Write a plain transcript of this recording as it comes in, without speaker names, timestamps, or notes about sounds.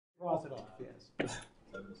cross it off, yes.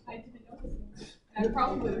 I didn't notice that. I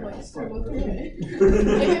probably like struggled through it. If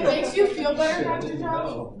it makes you feel better, Dr.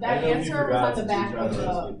 Joe, that answer was on the back of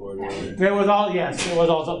the. It was all, yes, it was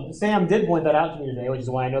also, Sam did point that out to me today, which is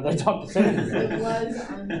why I know that I talked to Sam. It was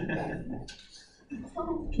on the back.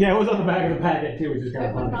 Yeah, it was on the back of the packet too, which is kind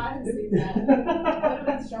of I would funny. not have seen that. I would have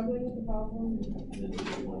been struggling with the problem.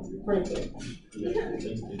 Pretty good.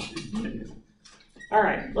 All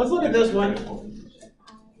right, let's look at this one.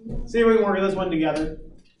 See if we can work this one together.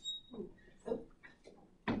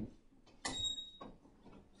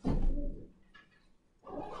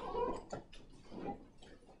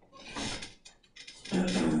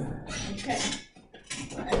 Okay.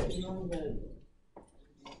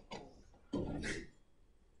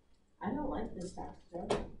 I don't like this doctor.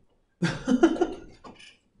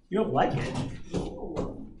 You don't like it?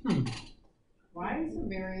 No. Why is the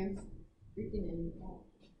variance freaking involved?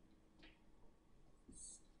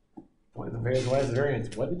 Why is the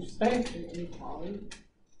variance? What did you say? Inequality.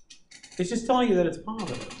 It's just telling you that it's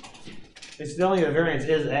positive. It's telling you the variance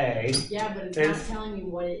is A. Yeah, but it's not telling me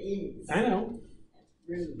what it is. I know. That's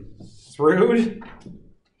rude. It's rude.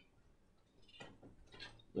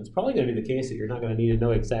 It's probably going to be the case that you're not going to need to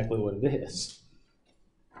know exactly what it is.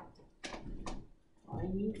 I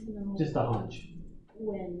need to know. Just a hunch.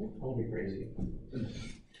 When. Don't be crazy.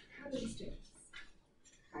 How does it start?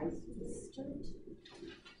 Chi-squared.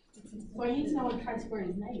 So I need to know what chi-squared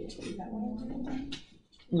is negative. Is that what I'm doing?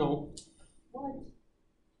 No. What?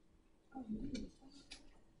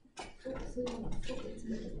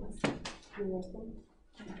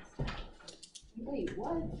 Wait,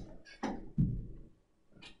 what?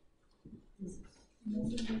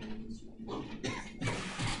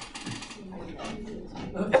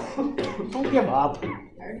 Don't give up. I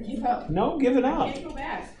already gave up. No, give it I up. can't go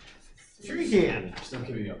back. Sure you can. Still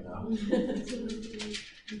giving up now.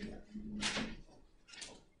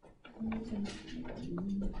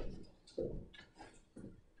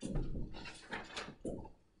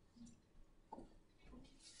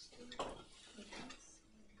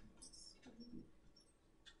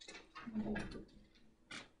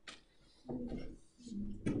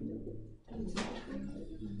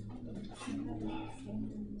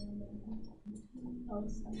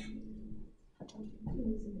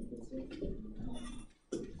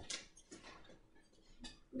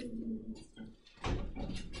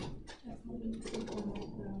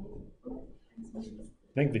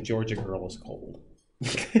 I think the Georgia girl is cold.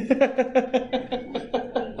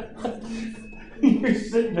 You're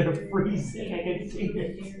sitting there freezing. I can see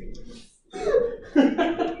it.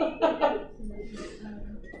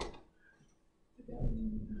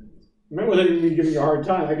 Remember, they didn't even give you a hard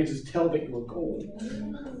time. I could just tell that you were cold.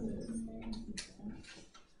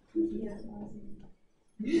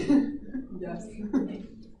 Yes.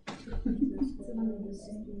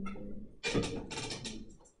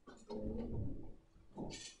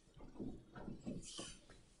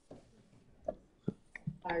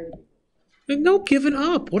 No giving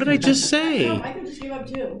up. What did I just say? No, I could just give up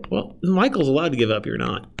too. Well, Michael's allowed to give up. You're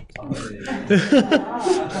not.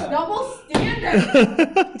 Double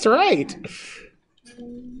standard. That's right.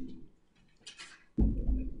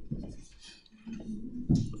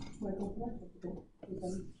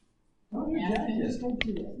 Oh, your jacket. Just don't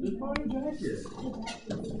do it. Just borrow your jacket. You're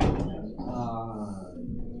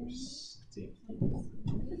stinky.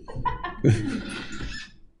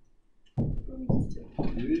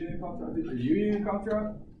 You eating a cough drop? Are you eating a cough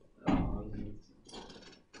drop?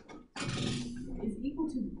 Is equal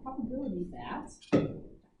to the probability that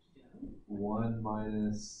 1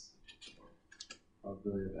 minus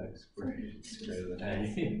probability of x squared is greater than a.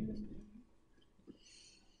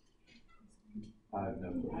 I have no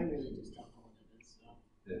clue. I really just don't know what it is.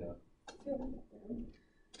 Yeah.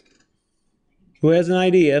 Who has an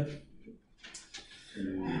idea?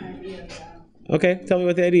 Okay, tell me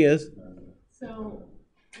what the idea is. so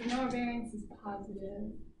the lower variance is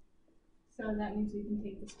positive, so that means we can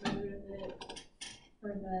take the square root of it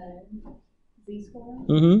for the z-score.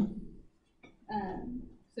 Mm-hmm.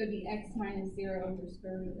 So it'd be x minus 0 over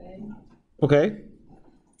square root of a. Okay.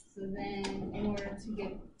 So then, in order to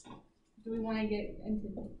get, do we want to get into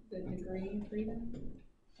the degree of freedom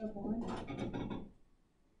of 1?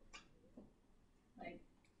 Like,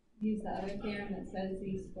 use the other theorem that says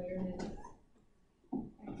z squared is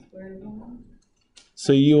x squared 1.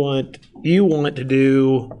 So you want to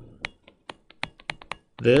do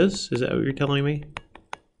this? Is that what you're telling me?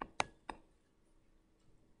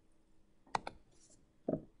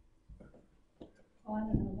 Oh, I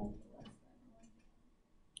don't know about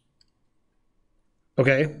the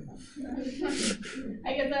Okay. rest of that. I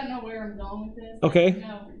guess I don't know where I'm going with this. Okay.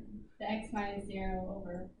 No. x minus 0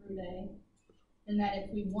 over root a, and that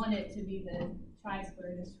if we want it to be the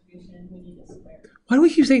chi-square distribution, we need to square it. Why do we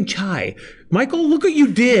keep saying chi? Michael, look what you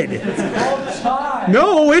did. It's called chi.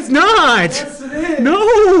 No, it's not. Yes, it is. No,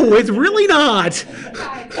 it's really not.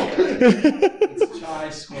 It's chi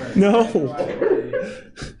squared. No.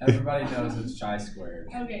 Everybody knows it's chi squared.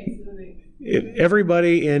 Okay, so the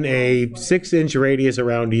Everybody in a 6-inch radius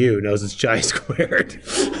around you knows it's chi squared.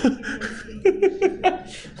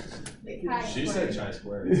 She said chi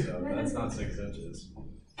squared, so that's not 6 inches.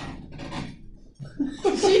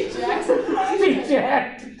 she jacked.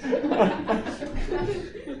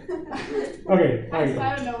 Okay,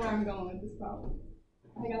 I don't know where I'm going with this problem.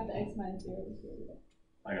 I got the x minus 0.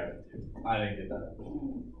 I got it too. I didn't get that.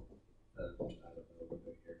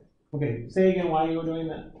 Okay, say again why you were doing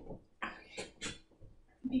that.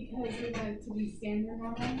 Because we want it to be standard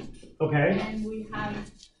normal, Okay. and we have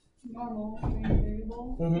normal random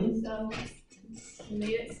variable, so we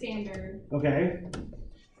made it standard. Okay.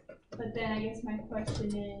 But then I guess my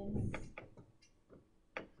question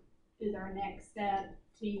is our next step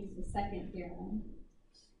to use the second theorem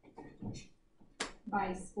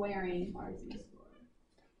by squaring our z-score,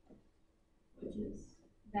 which is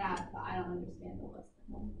that, but I don't understand the less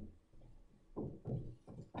than 1.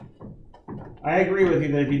 I agree with you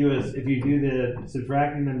that if you do the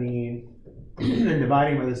subtracting the mean and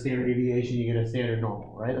dividing by the standard deviation, you get a standard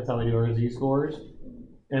normal, right? That's how we do our z-scores.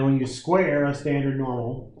 And when you square a standard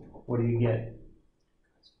normal, what do you get?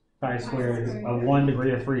 Chi-squared of 1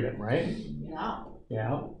 degree of freedom, right? Yeah.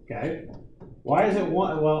 Yeah, okay. Why is it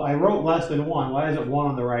 1? Well, I wrote less than 1. Why is it 1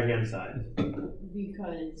 on the right-hand side?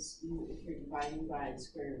 Because if you're dividing by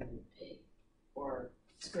square root of a, or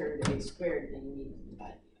square root of a squared, then you need to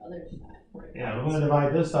divide the other side. Yeah, I'm going to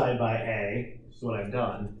divide this side by a. That's what I've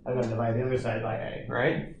done. I'm going to divide the other side by a,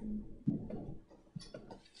 right?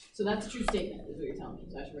 So that's a true statement, is what you're telling me.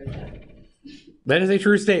 So I should write it down. That is a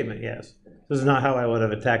true statement, yes. This is not how I would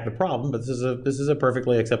have attacked the problem, but this is a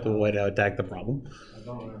perfectly acceptable way to attack the problem. I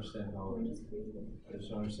don't understand how I just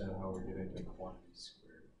don't understand how we're getting the quantity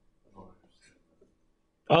squared. I don't understand.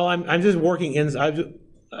 Oh, I'm just working in.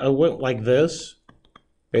 I went like this,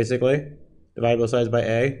 basically, divide both sides by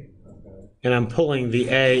a, Okay. and I'm pulling the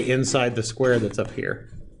a inside the square that's up here.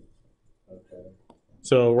 Okay.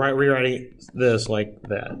 So rewriting this like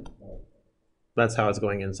that. That's how it's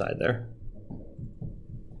going inside there.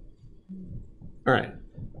 All right.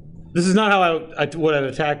 This is not how I would have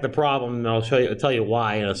attacked the problem, and I'll tell you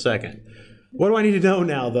why in a second. What do I need to know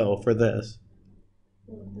now, though, for this?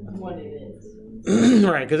 What it is.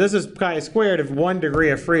 Right, because this is chi-squared of 1 degree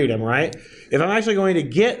of freedom, right? If I'm actually going to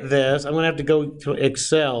get this, I'm going to have to go to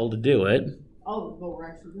Excel to do it. Oh, but we're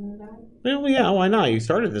actually doing that? Well, yeah, why not? You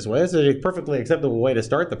started this way. This is a perfectly acceptable way to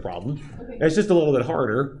start the problem. Okay. It's just a little bit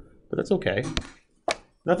harder, but that's okay.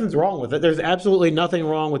 Nothing's wrong with it. There's absolutely nothing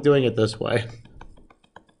wrong with doing it this way.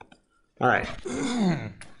 All right.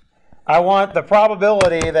 I want the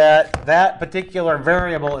probability that that particular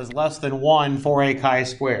variable is less than 1 for a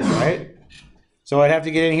chi-squared, right? So I'd have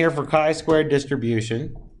to get in here for chi-squared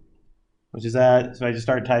distribution, which is that. So I just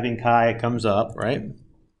start typing chi, it comes up, right?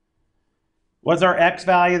 What's our x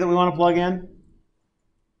value that we want to plug in?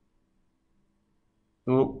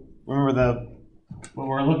 So remember what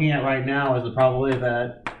we're looking at right now is the probability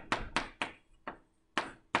that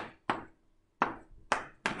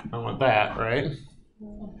I want that, right?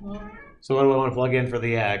 So what do we want to plug in for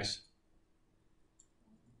the x?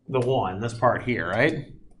 The 1, this part here,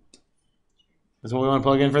 right? That's what we want to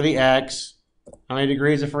plug in for the x. How many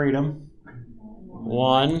degrees of freedom?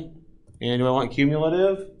 1. And do I want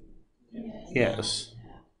cumulative? Yes.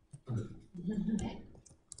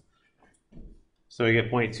 So we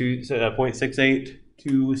get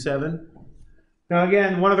 0.6827. Now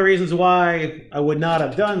again, one of the reasons why I would not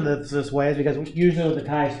have done this way is because usually with the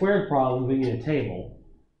chi-squared problems we need a table.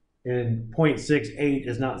 And 0.68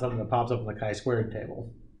 is not something that pops up in the chi-squared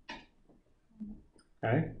table.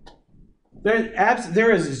 Okay?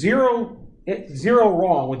 There is zero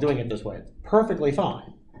wrong with doing it this way. It's perfectly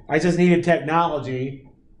fine. I just needed technology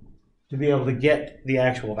to be able to get the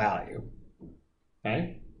actual value.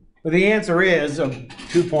 Okay? But the answer is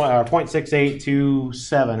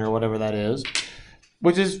 0.6827 or whatever that is,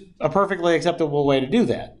 which is a perfectly acceptable way to do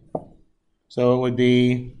that. So it would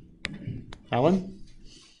be Helen?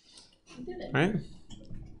 Right?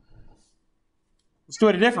 Let's do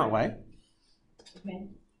it a different way. Okay.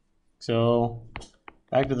 So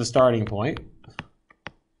back to the starting point.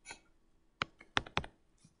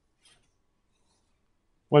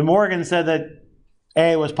 When Morgan said that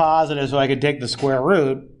a was positive so I could take the square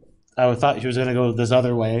root, I thought she was going to go this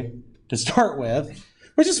other way to start with.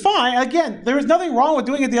 Which is fine. Again, there is nothing wrong with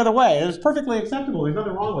doing it the other way. It's perfectly acceptable. There's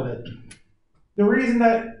nothing wrong with it. The reason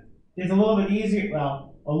that it's a little bit easier,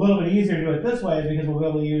 well, a little bit easier to do it this way is because we'll be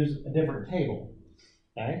able to use a different table.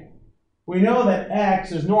 Okay? We know that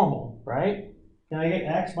x is normal, right? Can I get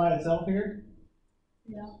x by itself here?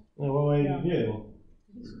 Yeah. Well, what way do you do?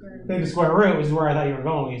 Square Take the square root, which is where I thought you were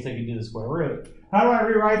going when you said you do the square root. How do I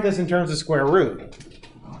rewrite this in terms of square root?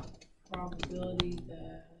 Probability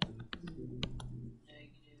that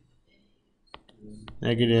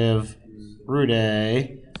Negative root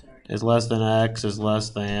a is less than x is less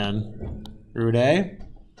than root a.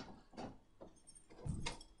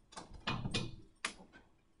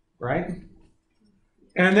 Right?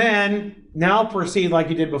 And then, now proceed like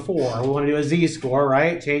you did before. We want to do a z-score,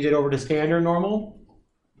 right? Change it over to standard normal.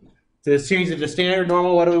 To change it to standard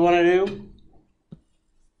normal, what do we want to do?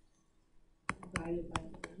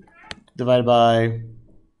 Divided by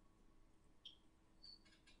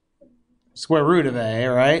square root of a,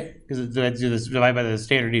 right? Because it's divided by the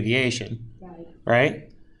standard deviation,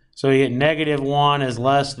 right? So you get -1 is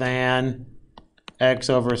less than x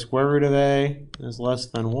over square root of a is less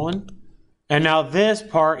than 1. And now this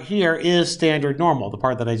part here is standard normal, the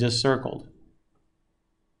part that I just circled.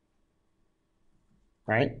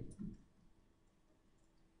 Right?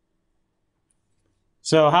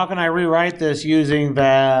 So how can I rewrite this using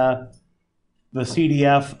the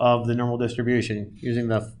CDF of the normal distribution, using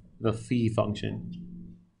the phi function?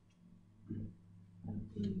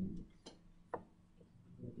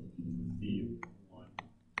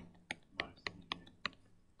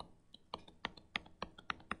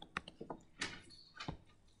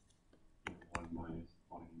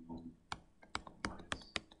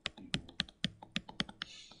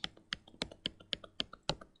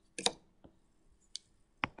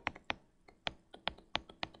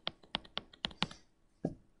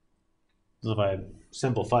 So if I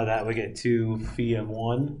simplify that, we get 2 phi of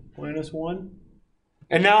 1 minus 1.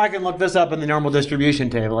 And now I can look this up in the normal distribution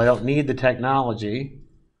table. I don't need the technology.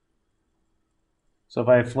 So if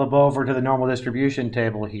I flip over to the normal distribution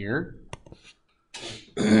table here,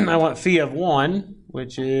 I want phi of 1,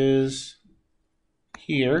 which is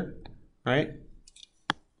here, right?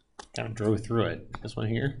 Kind of drove through it. This one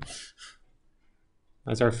here.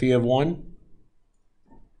 That's our phi of 1.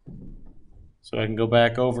 So I can go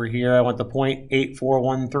back over here. I want the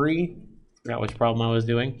 0.8413. Forgot which problem I was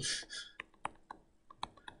doing.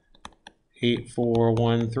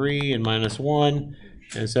 8413 and minus 1.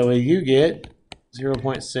 And so you get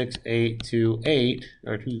 0.6828,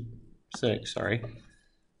 or 26, sorry.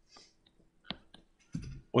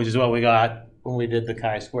 Which is what we got when we did the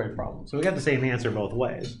chi-squared problem. So we got the same answer both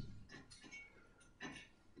ways.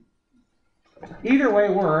 Either way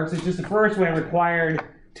works. It's just the first way required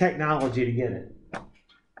technology to get it. Are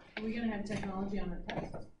we going to have technology on our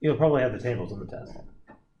test? You'll probably have the tables on the test.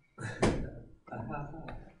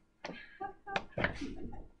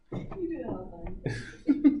 You do that all the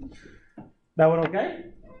time. That one okay?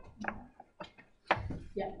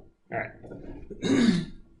 Yeah. All right.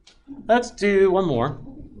 Let's do one more.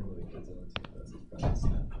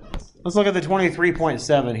 Let's look at the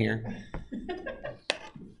 23.7 here.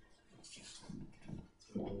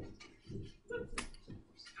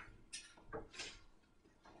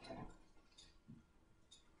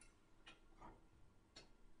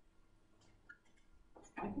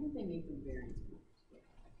 I think they make them very good.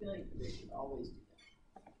 I feel like they should always do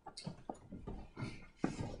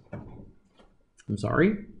that. I'm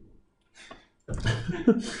sorry?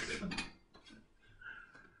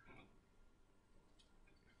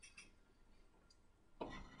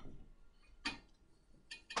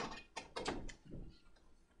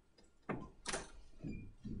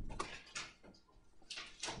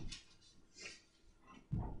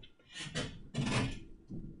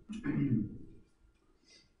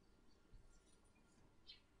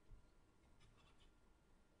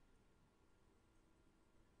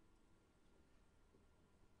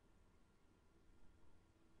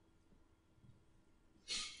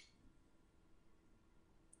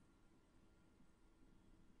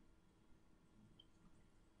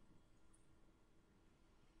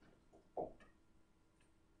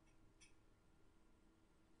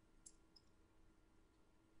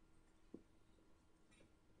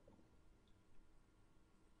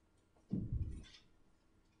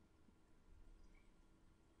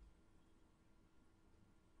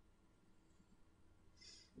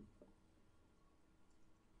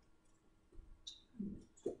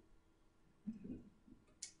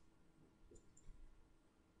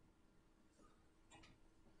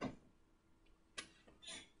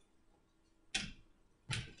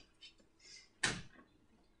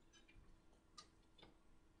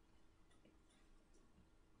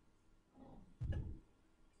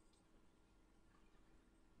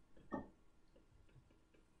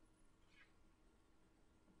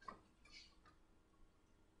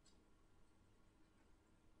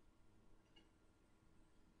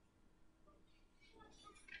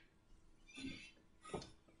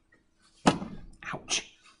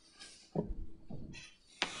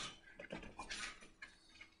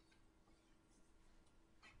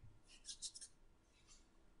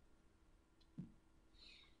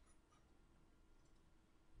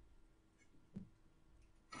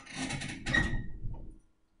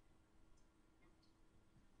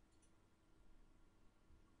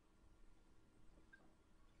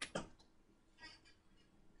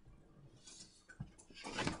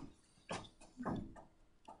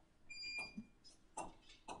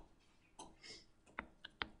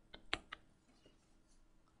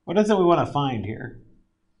 What is it we want to find here?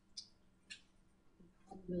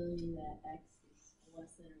 Probability that x is less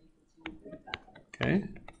than or equal to 35. Okay.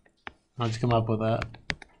 How'd you come up with that? If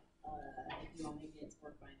you want to make it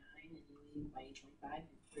work by 9 and you leave by 8.5, and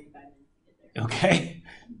 35 minutes to get there. Okay.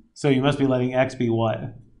 So you must be letting x be what?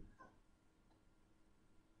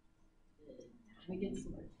 We get to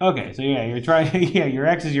work. Okay, so yeah, you're trying. Yeah, your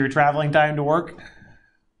x is your traveling time to work.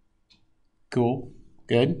 Cool.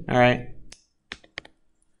 Good. All right.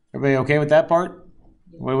 Everybody okay with that part?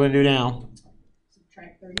 What are we gonna do now?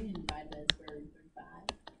 Subtract 30 and divide by the square root of 35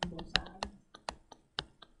 on both sides.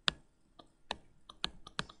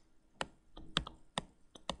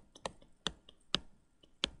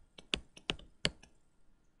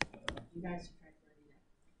 You guys subtract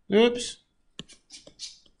 30 now. Oops.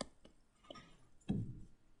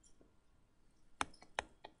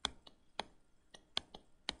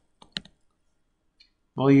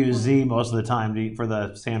 We'll use z most of the time for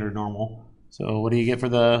the standard normal. So what do you get for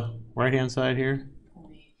the right-hand side here?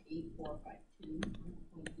 0.8452,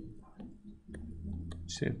 0.85.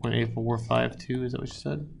 Say 0.8452, is that what you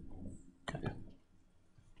said? Okay.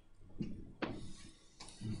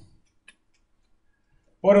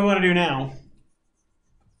 What do we want to do now?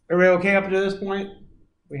 Everybody okay up to this point?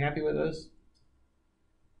 We happy with this?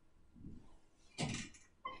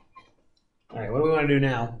 All right, what do we want to do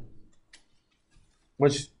now?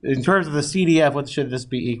 Which, in terms of the CDF, what should this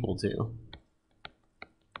be equal to?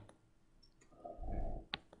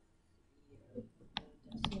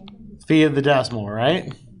 Phi of the decimal,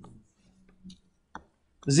 right?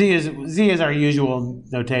 Z is our usual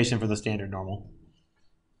notation for the standard normal.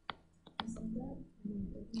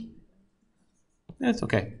 That's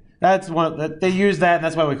okay. That's one that they use that, and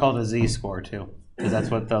that's why we call it a z-score too, because that's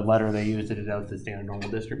what the letter they use to denote the standard normal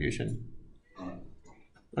distribution.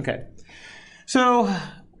 Okay. So,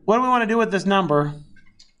 what do we want to do with this number?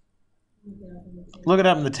 Look it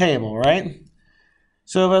up in the table, right?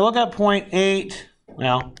 So if I look up 0.8,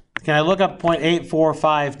 well, can I look up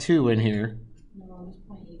 0.8452 in here? No, it's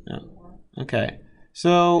 0.84. No. Okay.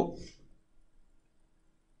 So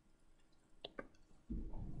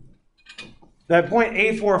that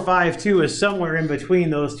 0.8452 is somewhere in between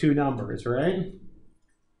those two numbers, right?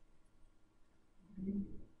 Do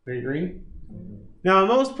you agree? Now, in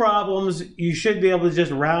most problems, you should be able to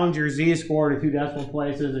just round your z-score to 2 decimal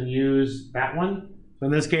places and use that one. So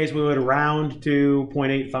in this case, we would round to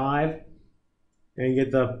 0.85 and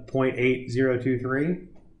get the 0.8023.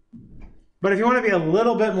 But if you want to be a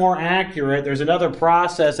little bit more accurate, there's another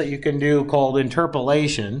process that you can do called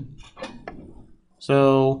interpolation.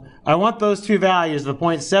 So I want those two values, the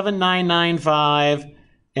 0.7995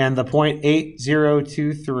 and the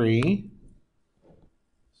 0.8023.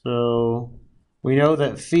 So we know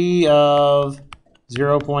that phi of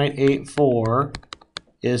 0.84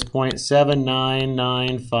 is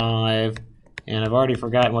 0.7995, and I've already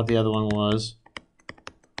forgotten what the other one was.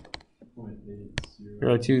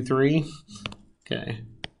 0.23. Okay.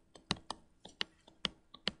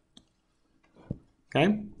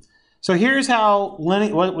 Okay. So here's how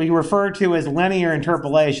what we refer to as linear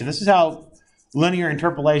interpolation. This is how linear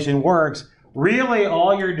interpolation works. Really,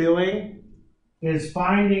 all you're doing is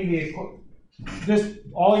finding the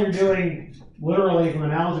all you're doing, literally from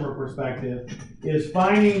an algebra perspective, is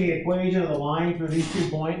finding the equation of the line through these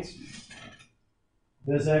 2 points.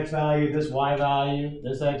 This x value, this y value,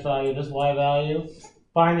 this x value, this y value.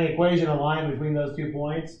 Find the equation of the line between those 2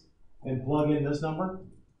 points and plug in this number.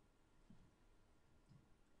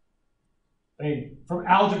 I mean, from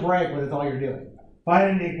algebraically, that's all you're doing.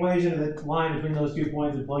 Finding the equation of the line between those 2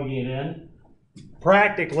 points and plugging it in.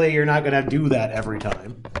 Practically, you're not going to do that every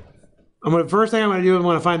time. First thing I'm going to do is I'm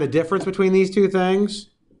going to find the difference between these two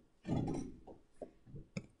things.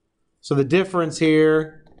 So the difference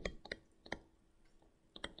here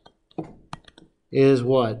is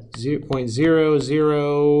what?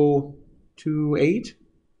 0.0028?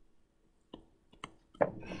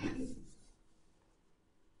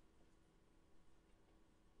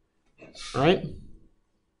 All right?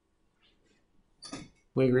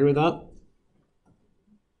 We agree with that?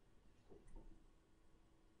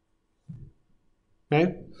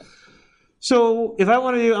 Okay, so if I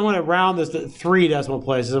want to do, I'm going to round this to 3 decimal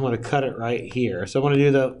places. I'm going to cut it right here. So I'm going to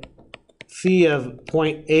do the phi of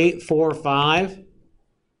 0.845.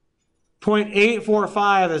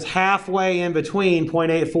 0.845 is halfway in between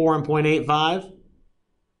 0.84 and 0.85,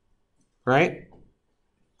 right?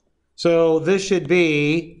 So this should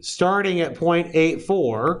be starting at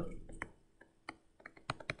 0.84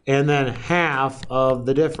 and then half of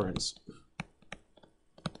the difference.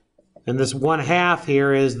 And this 1/2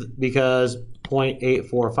 here is because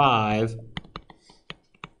 0.845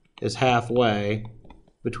 is halfway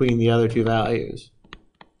between the other two values.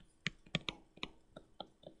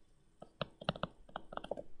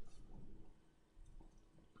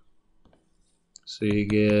 So you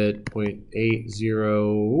get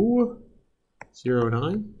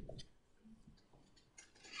 0.8009.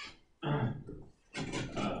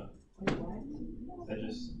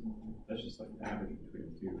 That's just like an average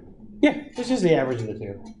between the two. Yeah, it's just the average of the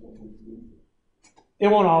two. It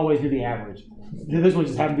won't always be the average. This one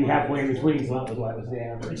just happened to be halfway in between, so that was why it was the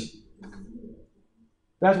average.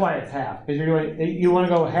 That's why it's half, because you want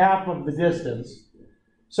to go half of the distance.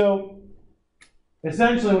 So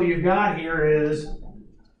essentially what you've got here is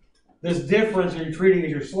this difference you're treating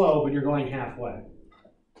as your slope, and you're going halfway.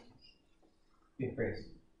 Increase.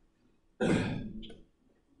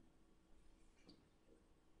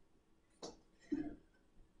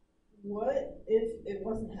 What if it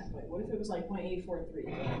wasn't halfway? What if it was like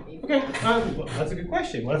 0.843? Okay, well, that's a good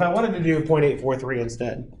question. What if I wanted to do 0.843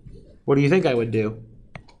 instead? What do you think I would do?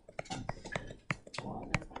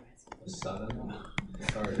 7.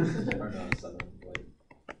 Sorry, or not 7.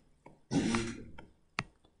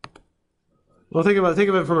 Well, think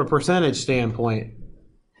of it from a percentage standpoint.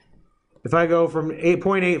 If I go from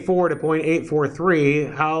 8.84 to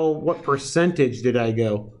 0.843, what percentage did I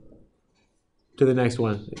go to the next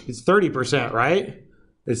one? It's 30%, right?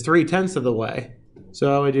 It's 3/10 of the way.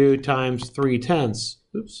 So I would do times 3/10.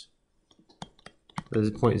 Oops. This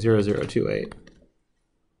is 0.0028.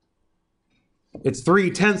 It's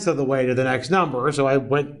 3/10 of the way to the next number. So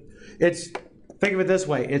think of it this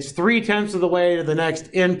way. It's 3/10 of the way to the next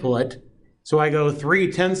input. So I go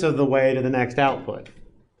 3/10 of the way to the next output.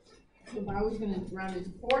 So if I was going to round it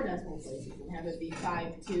to 4 decimal places and have it be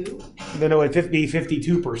 5.2. Then it would be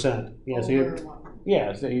 52%. Yeah, so over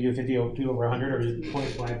 1. so you do 52 over 100 or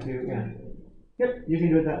 0.52. Yeah. Yep, you can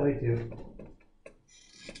do it that way too.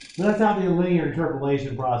 So that's how the linear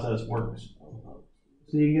interpolation process works.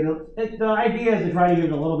 So you get the idea is to try to get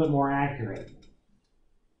it a little bit more accurate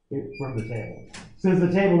from the table. Since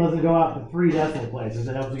the table doesn't go out to 3 decimal places,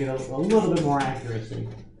 it helps you get a little bit more accuracy.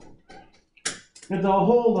 It's a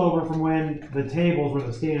holdover from when the tables were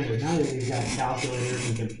the standard. Now that you've got calculators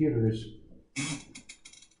and computers,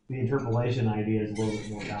 the interpolation idea is a little bit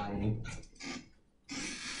more dying.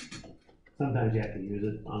 Sometimes you have to use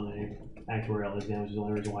it on the actuarial exam, which is the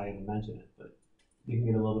only reason why I even mention it. But you can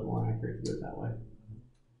get a little bit more accurate if you do it that way.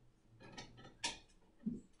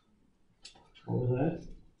 What was that?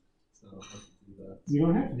 You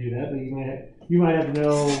don't have to do that, but you might have to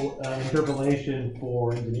know interpolation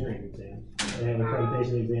for engineering exams. They have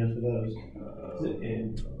accreditation exams for those.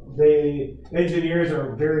 And engineers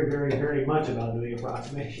are very, very, very much about doing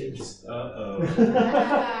approximations.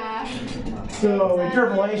 So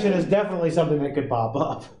interpolation is definitely something that could pop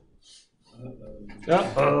up.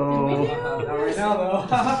 Not right now, though.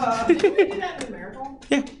 Did we do that numerical?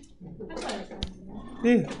 Yeah. That's what I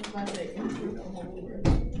Yeah.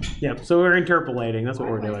 Yeah, so we're interpolating. That's what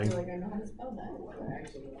we're doing. I feel like I know how to spell that.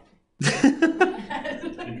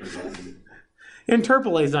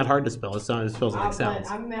 Interpolate is not hard to spell. It spells like it sounds.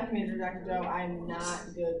 I'm a math major, Dr. Joe. I'm not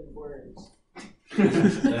good with words.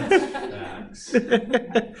 That's facts.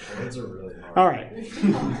 Words are really hard. All right.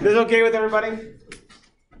 This okay with everybody?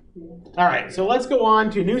 All right, so let's go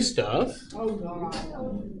on to new stuff. Oh, God.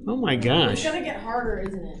 Oh, my It's gosh. going to get harder,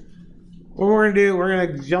 isn't it? What we're going to do, we're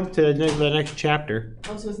going to jump to the next chapter.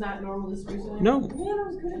 Oh, so it's not normal distribution? No. Man, I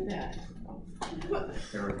was good at that.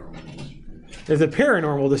 There's a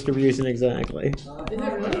paranormal distribution, exactly. Is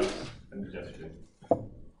it really?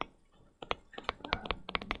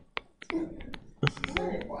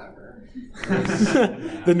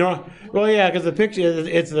 Well, yeah, because the picture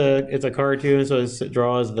it's a cartoon, so it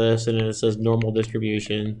draws this, and then it says normal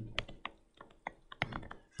distribution,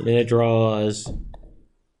 and then it draws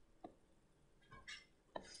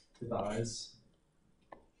With eyes.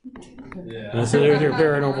 Yeah. and so there's your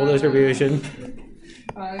paranormal distribution.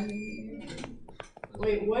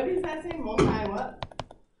 Wait, what does that say? Multi what?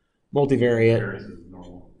 Multivariate.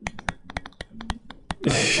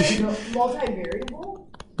 Multivariable?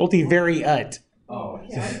 Multivariate. Oh.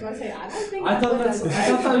 Okay, I was going to say, I don't think I thought I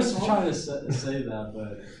was multivariable. trying to say that,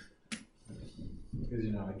 but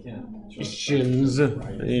because I can't. Shins. I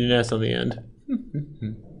need an S on the end.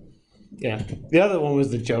 Yeah. The other one was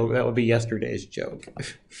the joke. That would be yesterday's joke.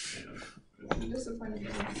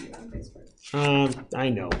 I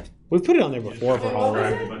know. We put it on there before for all What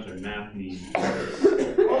was right. it? A bunch of math needs.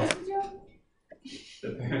 What was the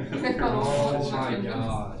joke? Oh my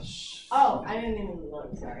gosh. Oh, I didn't even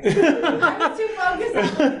look, sorry. I was too focused on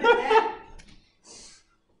looking at that.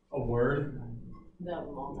 A word? The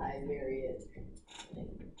multivariate thing.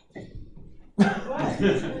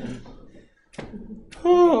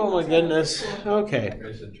 Oh my goodness. Okay.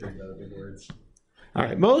 I should trade that big words. All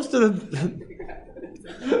right. Most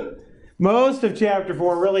of chapter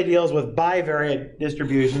 4 really deals with bivariate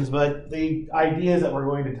distributions, but the ideas that we're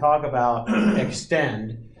going to talk about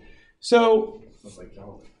extend. So, Sounds like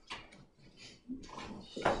Calvin.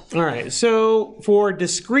 all right. So for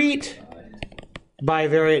discrete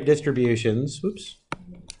bivariate distributions, whoops.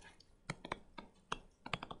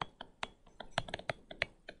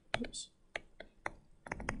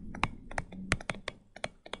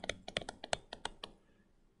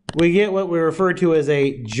 We get what we refer to as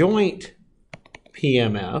a joint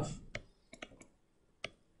PMF.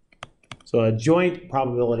 So a joint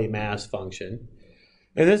probability mass function.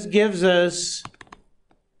 And this gives us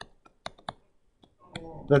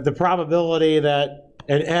that the probability that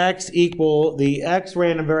an x equal, the x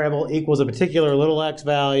random variable equals a particular little x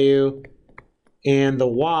value, and the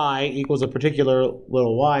y equals a particular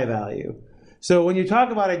little y value. So when you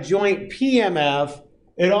talk about a joint PMF,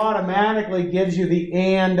 it automatically gives you the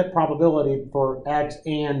and probability for x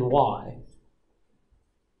and y.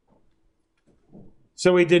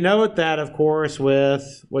 So we denote that, of course,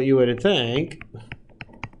 with what you would think,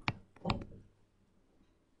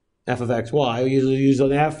 f of xy. We usually use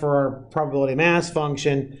an f for our probability mass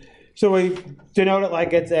function. So we denote it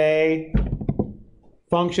like it's a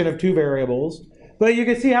function of two variables. But you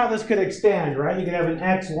can see how this could extend, right? You can have an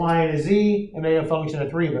x, y, and a z, and make a function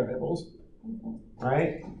of three variables.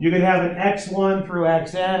 Right? You could have an x1 through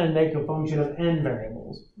xn and make a function of n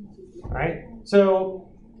variables. Right?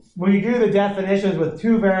 So when you do the definitions with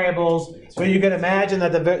two variables, so you can imagine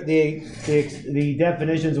that the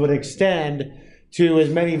definitions would extend to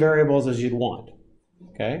as many variables as you'd want.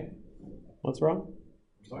 Okay? What's wrong?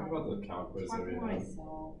 I'm talking about the calculus that we had.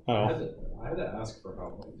 Oh. I had to ask for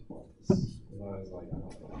help like twice. And I was like, I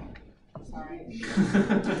don't know. Sorry.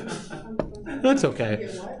 That's okay.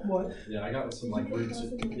 What? Yeah, I got some like root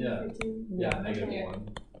two. Yeah. Yeah, -1.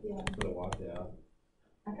 Yeah. For the walk, yeah.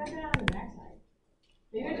 I got that on the backside.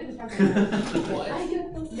 Maybe I did the front. What?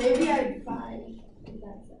 Maybe I had 5.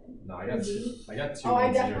 No, I got 210. Oh,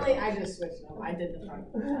 I just switched them. I did the front.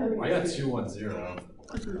 I got 210.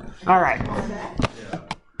 All right. Yeah.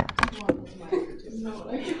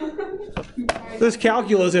 This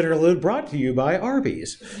calculus interlude brought to you by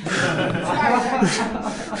Arby's.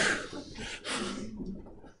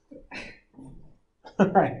 All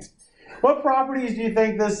right. What properties do you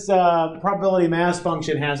think this probability mass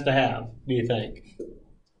function has to have, do you think?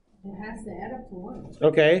 It has to add up to 1.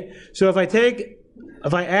 Okay, so if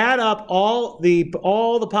I add up all the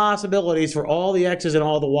possibilities for all the x's and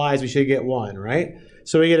all the y's, we should get 1, right?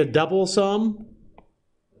 So we get a double sum.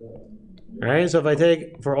 All right, so if I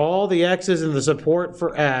take for all the x's and the support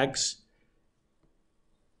for x,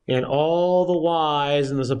 and all the y's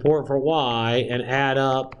and the support for y, and add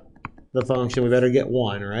up the function, we better get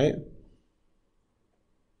 1, right?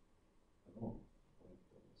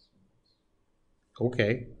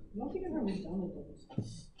 Okay.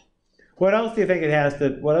 What else do you think it has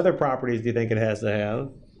to, what other properties do you think it has to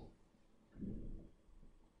have?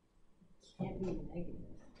 Can't be negative.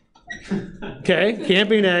 Okay, can't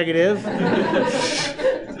be negative.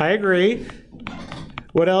 I agree.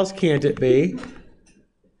 What else can't it be?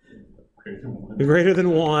 Greater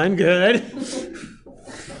than 1, good.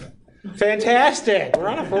 Fantastic, we're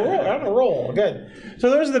on a roll, good. So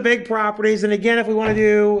those are the big properties, and again, if we want to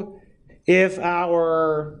do, if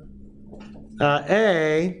our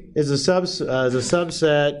A is a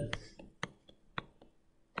subset,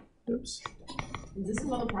 oops. Is this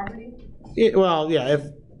another property? Well, yeah,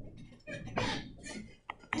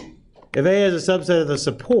 if A is a subset of the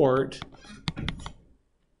support,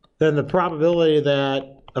 then the probability that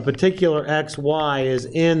a particular xy is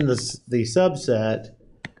in the subset,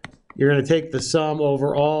 you're going to take the sum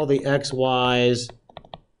over all the xy's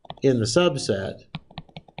in the subset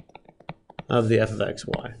of the f of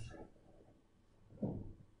xy.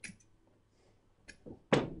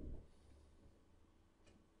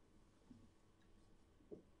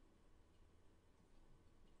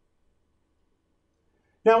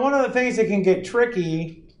 Now, one of the things that can get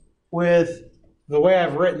tricky with the way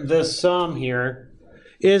I've written this sum here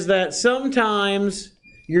is that sometimes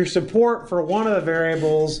your support for one of the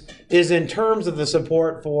variables is in terms of the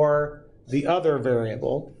support for the other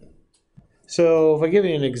variable. So if I give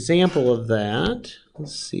you an example of that,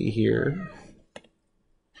 let's see here.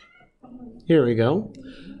 Here we go.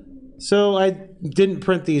 So I didn't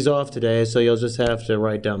print these off today, so you'll just have to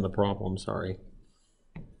write down the problem, sorry.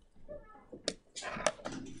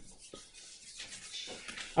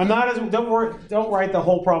 I'm not as, don't write the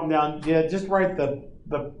whole problem down. Yeah, just write the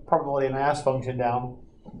the probability of mass function down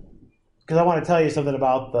because I want to tell you something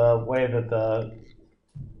about the way that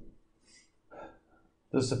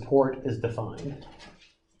the support is defined.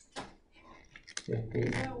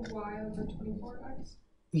 Is that y over 24x?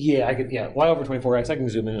 Yeah, I could. Yeah, y over 24x. I can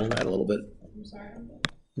zoom in on that a little bit. I'm sorry.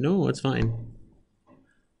 No, it's fine.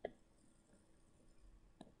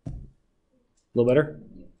 A little better?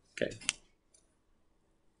 Okay.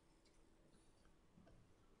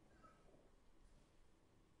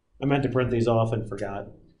 I meant to print these off and forgot.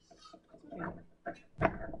 I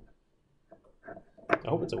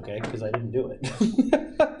hope it's okay because I didn't do it.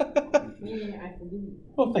 Yeah, I forgive you.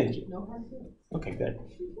 Oh, thank you. No hard feelings. Okay, good.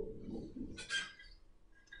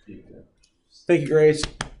 Thank you, Grace.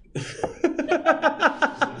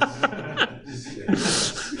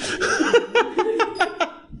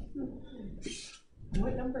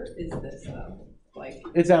 What number is this though? Like,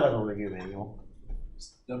 It's out of a review manual.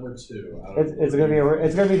 Number 2. It's gonna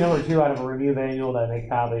be number 2 out of a review manual that I make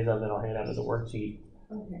copies of, then I'll hand out as a worksheet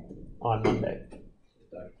okay. on Monday.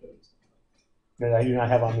 That I do not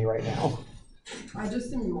have on me right now. I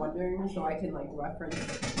just am wondering so I can like reference.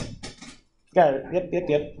 Got it.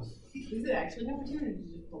 Yep. Is it actually number 2 or did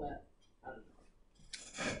you just pull that? I don't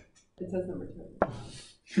know. It says number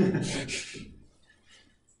 2.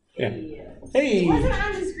 Yeah. Yeah. Hey. It wasn't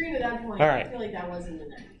on the screen at that point. All right. I feel like that wasn't in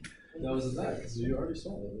there. That was the next. You already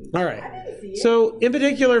saw it. All I right. didn't see it. So in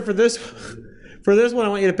particular for this one, I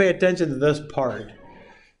want you to pay attention to this part.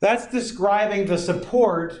 That's describing the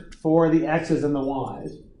support for the x's and the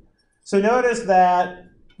y's. So notice that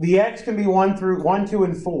the x can be 1, 2,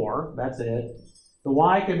 and 4. That's it. The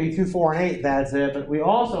y can be 2, 4, and 8. That's it. But we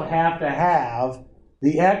also have to have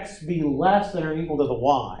the x be less than or equal to the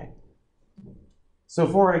y. So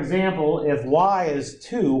for example, if y is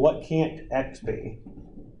 2, what can't x be?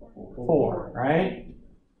 4, right?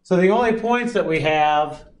 So the only points that we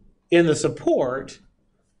have in the support,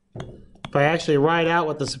 if I actually write out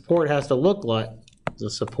what the support has to look like, the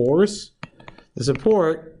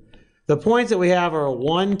points that we have are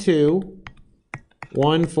 1, 2,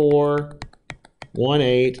 1, 4, 1,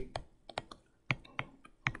 8,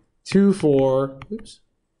 2, 4,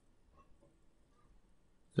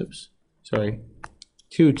 sorry,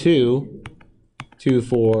 2, 2, 2,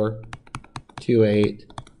 4, 2, 8,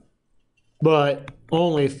 but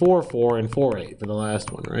only 4, 4, and 4, 8 for the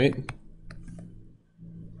last one, right?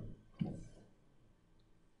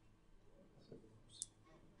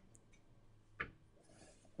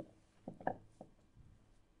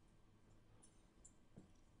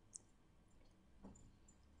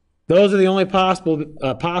 Those are the only possible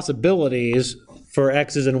possibilities for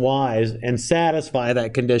x's and y's and satisfy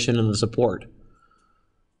that condition in the support.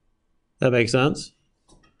 That makes sense?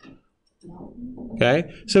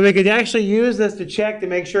 Okay, so we could actually use this to check to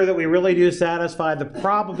make sure that we really do satisfy the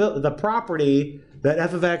property that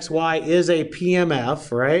f of x, y is a PMF,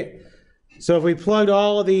 right? So if we plugged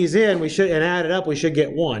all of these in, we should and add it up, we should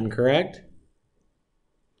get 1, correct?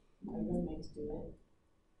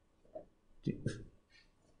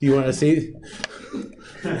 Do you want to see?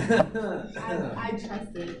 I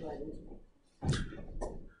trust it, but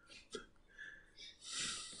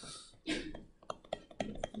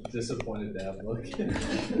Disappointed dad look.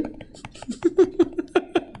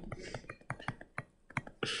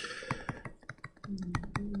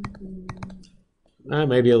 I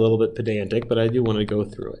may be a little bit pedantic, but I do want to go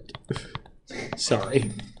through it.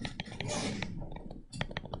 Sorry.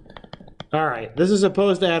 All right, this is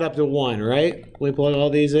supposed to add up to 1, right? We plug all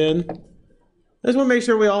these in. I just want to make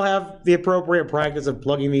sure we all have the appropriate practice of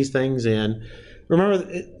plugging these things in. Remember,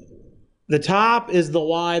 the top is the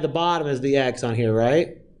y, the bottom is the x on here,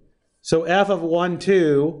 right? So f of 1,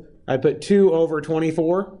 2, I put 2 over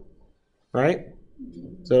 24, right?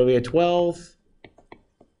 So it'll be a 12.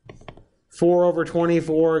 4 over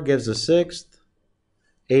 24 gives a 6th.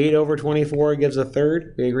 8 over 24 gives a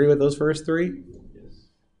 3rd. We agree with those first 3?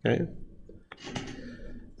 Okay.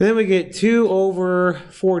 Then we get 2 over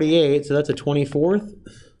 48, so that's a 24th.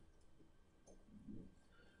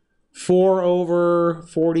 4 over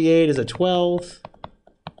 48 is a 12th.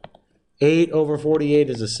 8 over 48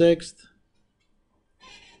 is a 6th.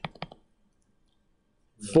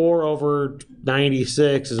 4 over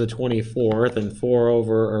 96 is a 24th, and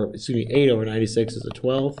 8 over 96 is a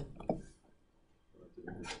 12th.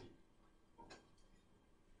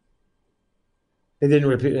 It didn't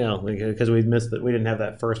repeat, no, because we missed it. We didn't have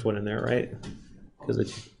that first one in there, right?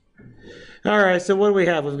 All right, so what do we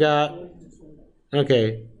have? We've got,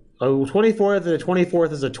 okay, a 24th and a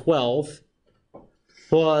 24th is a 12th,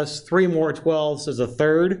 plus 3 more 12ths is a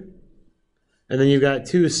 3rd, And then you've got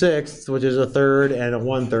 2/6, which is a third, and a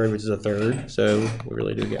 1/3, which is a third. So we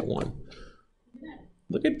really do get 1.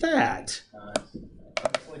 Look at that.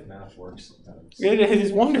 It's like math works sometimes. It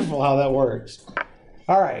is wonderful how that works.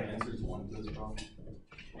 All right. Answers 1 to this problem.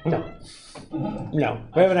 No,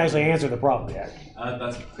 we haven't actually answered the problem yet.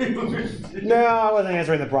 That's No, I wasn't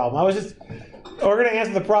answering the problem. We're going to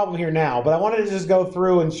answer the problem here now, but I wanted to just go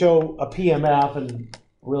through and show a PMF and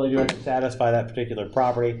really do it to satisfy that particular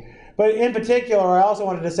property. But in particular, I also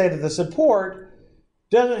wanted to say that the support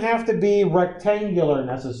doesn't have to be rectangular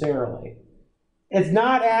necessarily. It's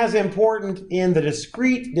not as important in the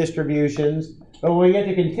discrete distributions, but when we get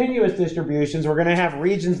to continuous distributions, we're going to have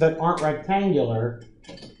regions that aren't rectangular.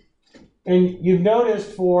 And you've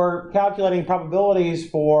noticed for calculating probabilities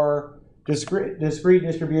for discrete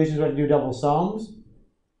distributions, we have to do double sums.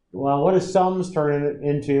 Well, what does sums turn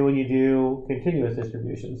into when you do continuous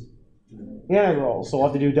distributions? Integrals. So we'll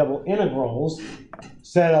have to do double integrals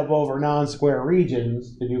set up over non-square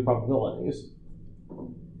regions to do probabilities.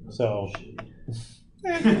 So,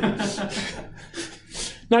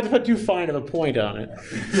 not to put too fine of a point on it.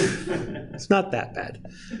 It's not that bad.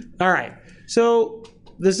 All right. So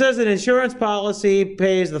this says an insurance policy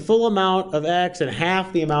pays the full amount of X and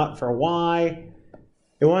half the amount for Y.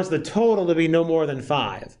 It wants the total to be no more than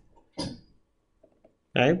 5.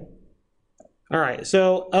 Okay? All right,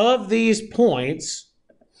 so of these points,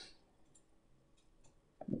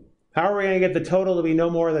 how are we going to get the total to be no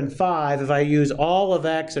more than 5 if I use all of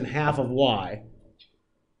X and half of Y?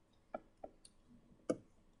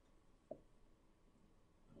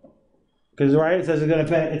 Because, right, it says it's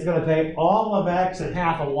going to pay all of X and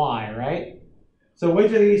half of Y, right? So which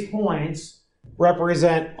of these points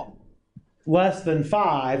represent less than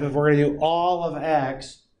 5 if we're going to do all of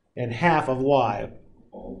X and half of Y?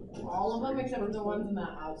 All of them except for the ones on the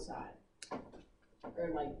outside. Or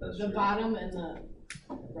like That's the true. bottom and the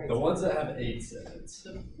right The side. ones that have 8 sides.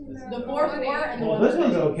 The 4 and the Well, one this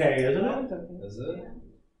one's okay, isn't it? Is it?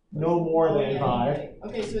 No more Oh, than yeah, 5. okay.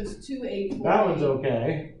 Okay, so it's 2, 8, 4. That one's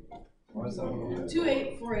okay. Why is that one? 2,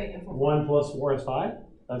 8, 4, 8, and 4. 1 plus 4 is 5.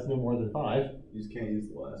 That's no more than 5. You just can't use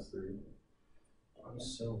the last 3. I'm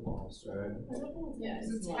so lost, right? Yeah,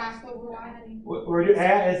 It's half what we're adding.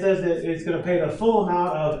 It says that it's going to pay the full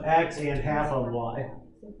amount of X and half of Y.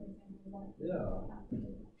 Yeah.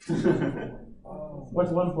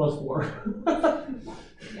 What's 1 plus 4?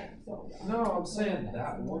 No, I'm saying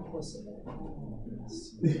that 1 plus. So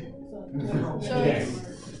Okay. it's,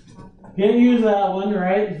 Can't use that one,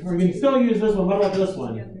 right? Or you can still use this one. What about this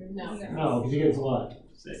one? no. No, because you get what?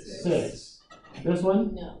 6. This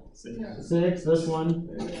one? No. 6. This one?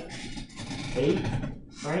 8.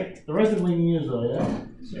 Right? The rest of them we can use though, yeah?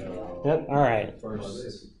 So, Yep, all right.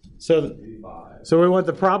 first, So 5. we want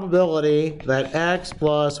the probability that X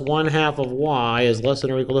plus 1/2 of Y is less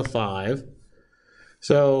than or equal to 5.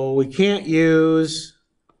 So we can't use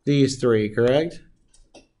these 3, correct?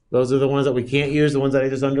 Those are the ones that we can't use, the ones that I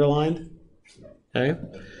just underlined? Okay.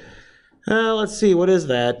 Let's see, what is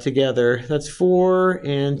that together? That's 4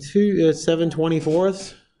 and 2,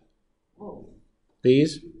 7/24.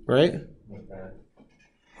 These, right? Okay.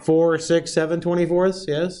 4, 6, 7/24,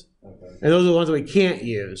 yes? Okay. And those are the ones that we can't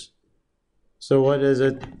use. So what is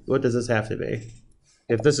it? What does this have to be?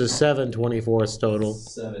 If this is 7/24 total,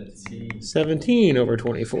 17. 17 over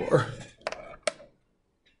 24.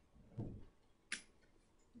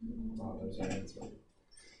 Oh, there's our answer.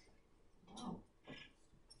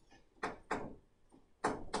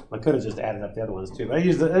 I could have just added up the other ones too, but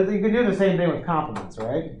you can do the same thing with complements,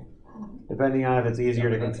 right? Depending on if it's easier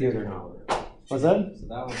to compute or not. What's that? So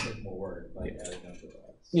that one took more work, like adding up the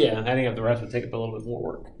rest. Yeah, adding up the rest would take up a little bit more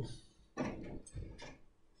work.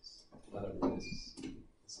 Not everybody's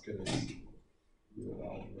as good as you with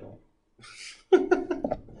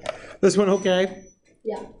algebra. This one okay?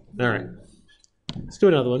 Yeah. All right. Let's do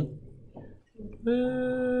another one.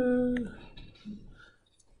 Let's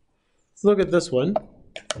look at this one.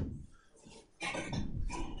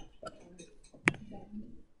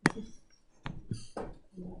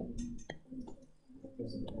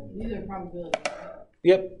 These are probabilities.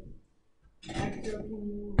 Yep. Extra,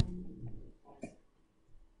 can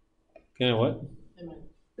Kind of what? am I-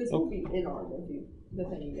 This will be in our review, the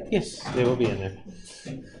thing you get. Yes, they will be in there.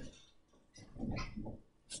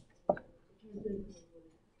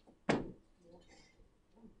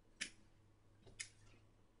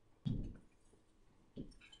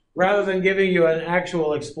 Rather than giving you an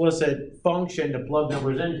actual explicit function to plug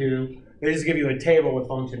numbers into, they just give you a table with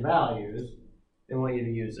function values and want you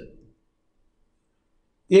to use it.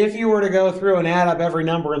 If you were to go through and add up every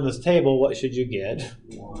number in this table, what should you get?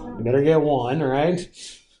 You better get 1, right?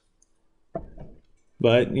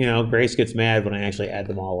 But, you know, Grace gets mad when I actually add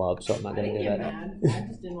them all up, so I'm not I gonna didn't do get that. mad, I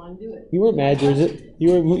just didn't wanna do it. You weren't mad, you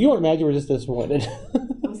weren't mad, you were just disappointed.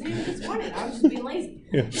 I was even disappointed, I was just being lazy.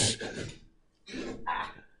 Yeah.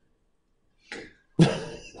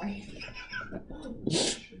 Sorry.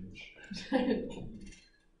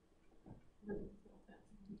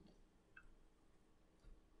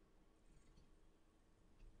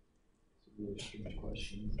 Really strange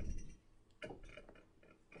questions.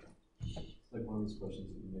 It's like one of those questions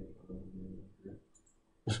that you make fun of me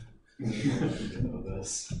after. You know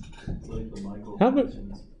this. It's like the Michael How about-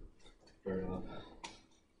 questions. Fair enough.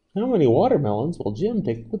 How many watermelons will Jim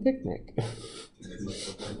take to the picnic? It's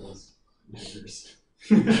like the Michael's years.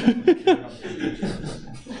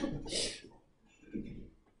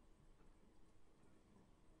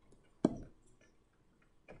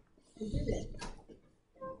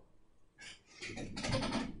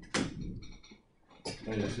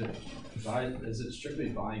 I did it. Wait, is it strictly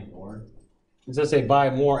buying more? It says say buy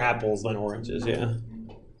more apples than oranges, yeah.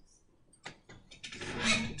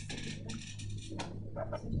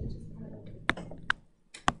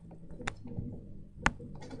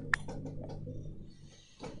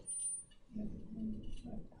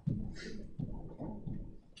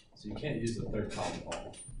 So you can't use the third column at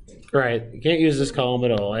all. Right, you can't use this column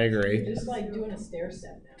at all, I agree. You're just like doing a stair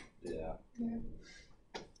step now. Yeah.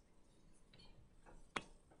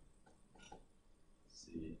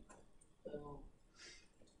 See. So,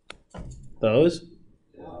 Those? Is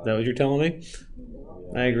Yeah. that what you're telling me?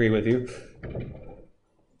 I agree with you.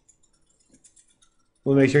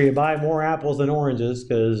 We'll make sure you buy more apples than oranges,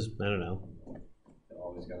 because, I don't know,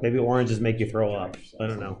 Always gotta- maybe oranges make you throw up. I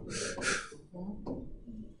don't know.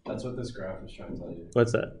 That's what this graph is trying to tell you.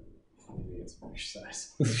 What's that? You need to get some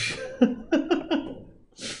exercise.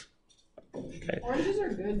 oranges are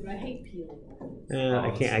good, but I hate peeling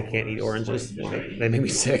oranges. I can't eat oranges. They make me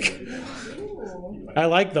sick. Ew. I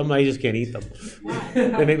like them, I just can't eat them. Why?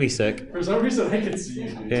 They make me sick. For some reason, I can see you,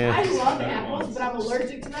 dude. Yeah. I love apples, but I'm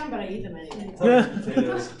allergic to them, but I eat them anyway.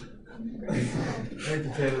 Potatoes. Like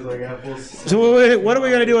potatoes, like apples. So what are we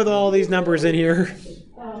gonna do with all these numbers in here?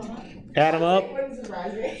 Add them up? Wouldn't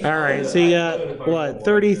surprise me. All right, so you got, what,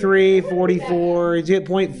 33, 44, did you get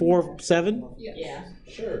 0.47? Yeah.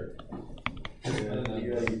 Sure. Yeah,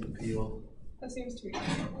 you gotta eat the peel. That seems to be.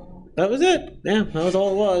 That was it. Yeah, that was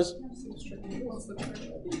all it was. That seems tricky. What's the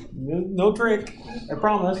trick? No trick. I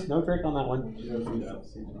promise, no trick on that one. You gotta feed apple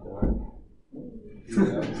seeds, you die. Feed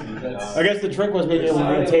apple seeds, you die. I guess the trick was being able to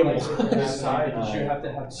get a table. You have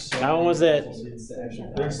to have so That one was it.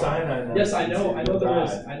 There's cyanide. in Yes, apple I know seeds, there you'll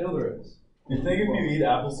is. die. I know there is. You think if you eat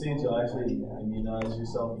apple seeds, you'll actually immunize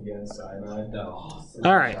yourself against cyanide? No.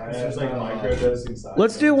 All right, There's like microdosing cyanide.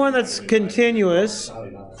 let's do one that's continuous.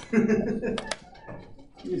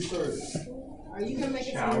 You sort of Are you gonna make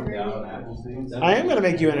it chow sound down great? apple seeds. I am gonna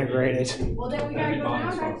make you integrated. Well, then we gotta go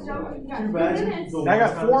now, back to John. We got Too 3 bad minutes. the I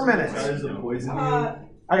got one 4 time minutes. tries to poison you.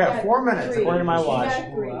 I got 4 minutes according to my You watch.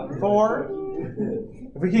 got 3. 4.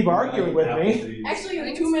 If we keep arguing with me. Actually, it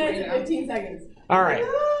was 2 minutes and 15 seconds. All right.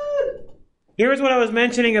 Here's what I was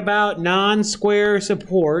mentioning about non-square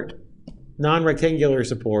support, non-rectangular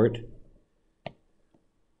support.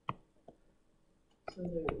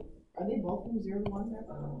 So are they both from 0 to 1 there?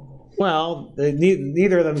 Well,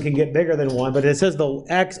 neither of them can get bigger than 1, but it says the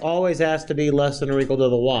x always has to be less than or equal to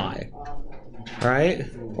the y, right?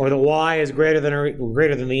 Or the y is greater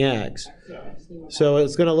than the x. So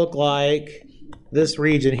it's going to look like this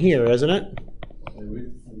region here, isn't it? We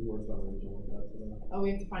worked on a region like that today. Oh,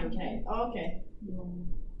 we have to find K. Oh, okay.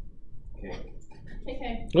 Okay.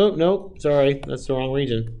 KK. Oh, nope, sorry, that's the wrong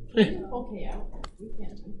region. Pull K out. We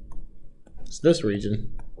can't. It's this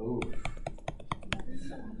region. Oh.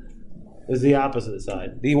 Is the opposite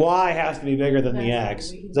side. The y has to be bigger than the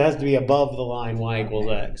x. So it has to be above the line y equals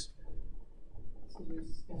x. So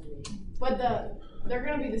there's gonna be, but they're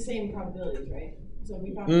gonna be the same probabilities, right? So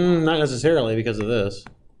we found. Not necessarily because of this.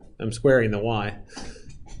 I'm squaring the y.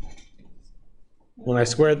 When I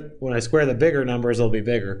square the bigger numbers, they'll be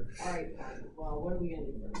bigger. All right, fine. Well, what are we gonna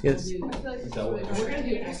do first? Yes. We'll I do, feel like Is it's that really what- we're gonna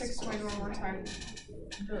do x explain one more time.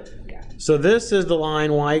 Yeah. So this is the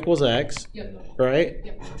line y equals x, Yep. right?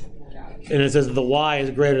 Yep. And it says the y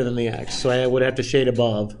is greater than the x, so I would have to shade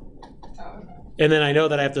above. Oh. And then I know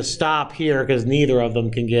that I have to stop here because neither of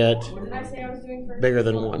them can get what did I say I was doing first? bigger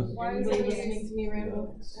than 1. Why is Anybody it listening to me,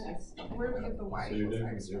 Randall? X. Where do we get the y So you're equals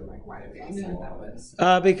doing x zero. from? Like, why did we decide that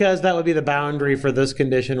was? Because that would be the boundary for this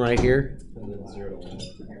condition right here. And then 0 to 1.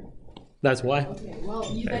 That's why. Okay, well,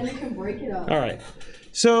 then you can break it up. All right.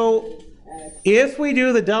 So X. if we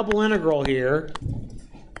do the double integral here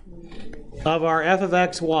of our f of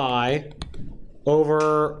x, y,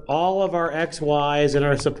 over all of our xy's and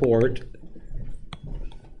our support,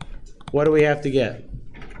 what do we have to get?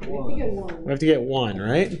 We get one. We have to get 1,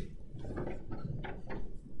 right?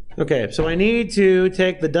 Okay, so I need to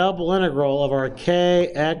take the double integral of our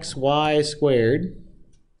kxy squared,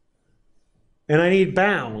 and I need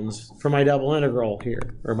bounds for my double integral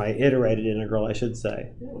here, or my iterated integral, I should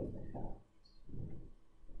say.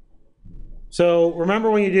 So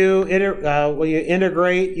remember when you do when you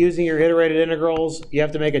integrate using your iterated integrals, you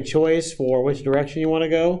have to make a choice for which direction you want to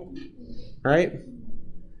go, right?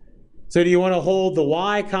 So do you want to hold the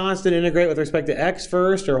y constant integrate with respect to x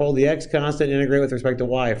first, or hold the x constant integrate with respect to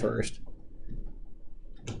y first?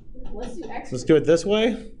 Let's do X. Let's do it this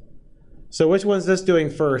way. So which one's this doing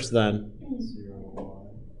first then? 0 to y.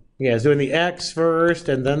 Yeah, it's doing the x first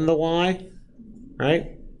and then the y,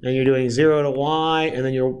 right? And you're doing 0 to y, and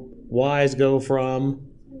then your y's go from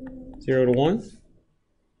 0 to 1.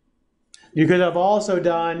 You could have also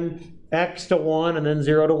done x to 1 and then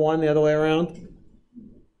 0 to 1 the other way around.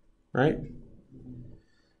 Right?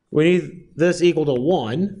 We need this equal to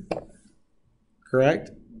 1,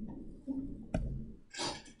 correct?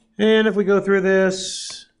 And if we go through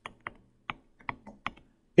this,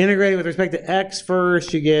 integrating with respect to x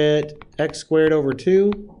first, you get x squared over 2.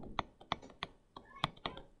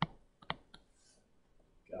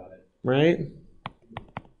 Got it. Right?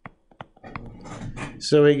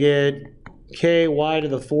 So we get ky to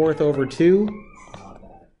the 4th over 2.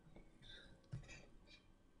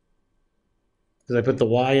 Because I put the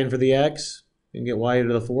y in for the x, and get y to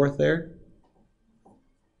the 4th there.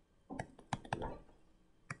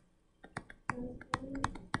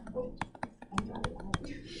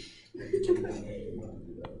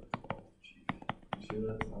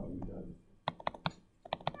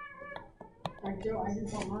 Like Joe, I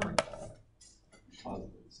did one wrong.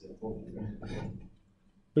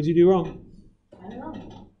 What'd you do wrong? I don't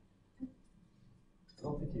know. I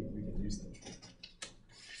don't think we can use that.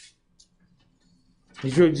 You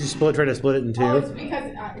should just try to split it in 2. Oh, it's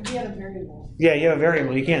because we had a variable. Yeah, you have a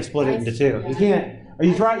variable. You can't split it into 2. You can't. Or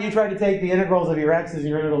you tried to take the integrals of your x's and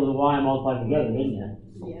your integrals of y and multiply them together, didn't you?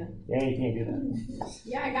 Yeah. Yeah, you can't do that.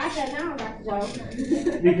 Yeah, I got that now, Dr.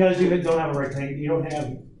 Joe. Because you don't have a rectangle. You don't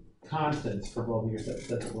have constants for both of your sets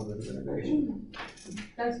of limits of integration.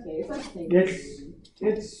 That's okay. It's like saying.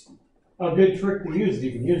 It's a good trick to use.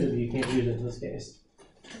 You can use it, but you can't use it in this case.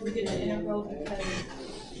 We did an integral because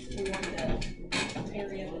we wanted the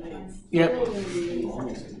area of the class. Yep.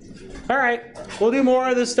 All right. We'll do more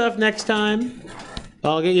of this stuff next time.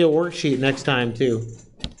 I'll get you a worksheet next time, too.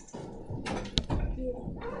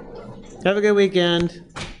 Have a good weekend.